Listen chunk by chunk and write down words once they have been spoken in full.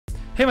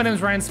Hey, my name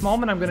is Ryan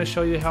Smallman. I'm going to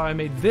show you how I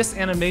made this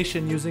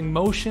animation using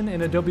motion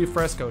in Adobe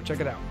Fresco. Check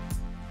it out.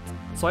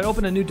 So I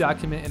open a new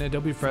document in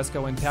Adobe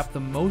Fresco and tap the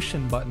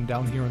motion button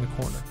down here in the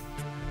corner.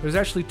 There's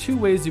actually two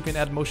ways you can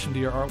add motion to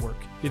your artwork,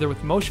 either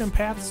with motion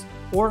paths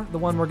or the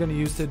one we're going to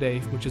use today,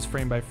 which is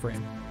frame by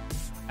frame.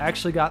 I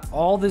actually got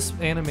all this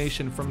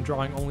animation from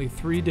drawing only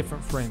 3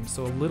 different frames,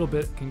 so a little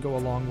bit can go a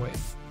long way.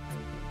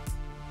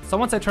 So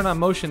once I turn on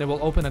motion, it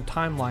will open a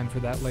timeline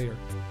for that layer.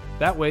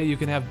 That way you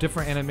can have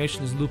different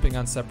animations looping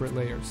on separate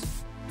layers.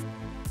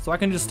 So I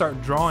can just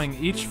start drawing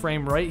each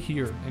frame right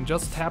here, and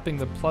just tapping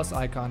the plus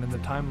icon in the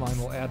timeline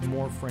will add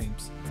more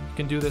frames. You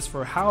can do this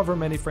for however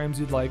many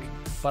frames you'd like,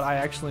 but I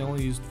actually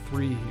only used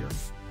 3 here.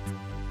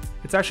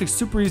 It's actually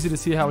super easy to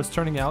see how it's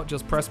turning out.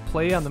 Just press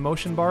play on the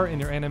motion bar and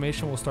your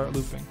animation will start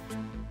looping.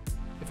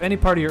 If any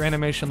part of your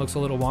animation looks a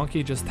little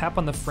wonky, just tap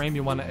on the frame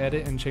you want to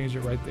edit and change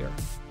it right there.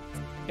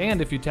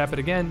 And if you tap it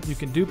again, you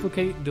can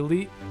duplicate,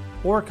 delete,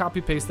 or copy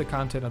paste the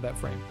content of that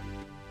frame.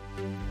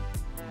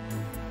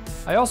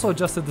 I also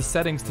adjusted the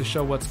settings to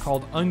show what's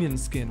called onion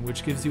skin,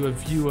 which gives you a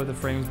view of the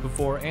frames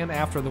before and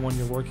after the one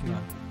you're working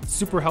on. It's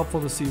super helpful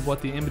to see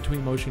what the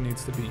in-between motion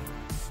needs to be.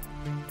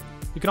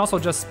 You can also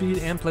adjust speed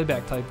and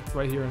playback type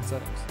right here in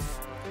settings.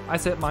 I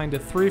set mine to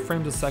 3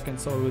 frames a second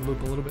so it would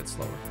loop a little bit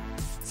slower.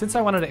 Since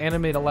I wanted to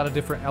animate a lot of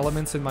different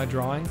elements in my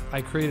drawing,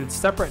 I created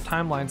separate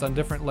timelines on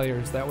different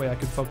layers, that way I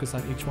could focus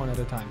on each one at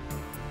a time.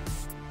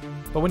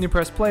 But when you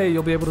press play,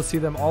 you'll be able to see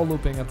them all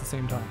looping at the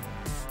same time.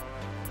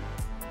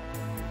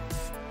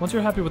 Once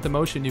you're happy with the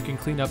motion, you can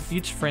clean up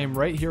each frame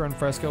right here in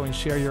Fresco and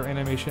share your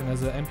animation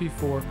as an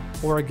MP4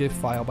 or a GIF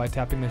file by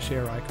tapping the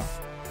share icon.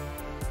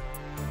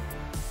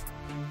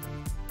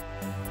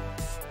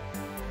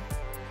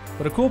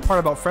 But a cool part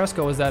about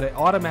Fresco is that it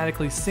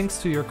automatically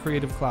syncs to your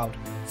Creative Cloud.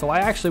 So I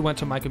actually went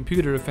to my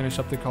computer to finish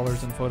up the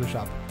colors in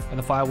Photoshop, and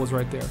the file was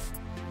right there.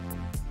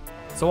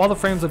 So all the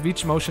frames of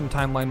each motion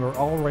timeline were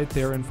all right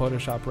there in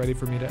Photoshop, ready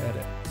for me to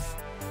edit.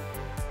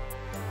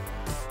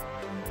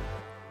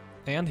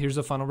 And here's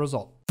the final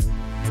result.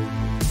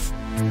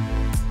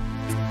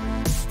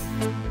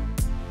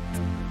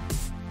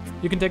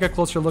 You can take a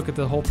closer look at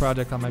the whole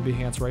project on my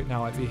Behance right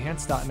now at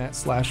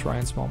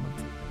behance.net/Ryan Smallman.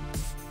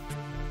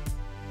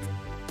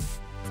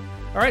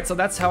 Alright, so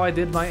that's how I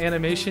did my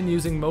animation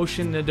using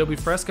motion in Adobe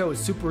Fresco.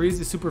 It's super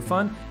easy, super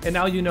fun, and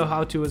now you know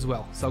how to as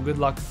well. So good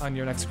luck on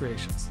your next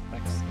creations.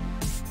 Thanks.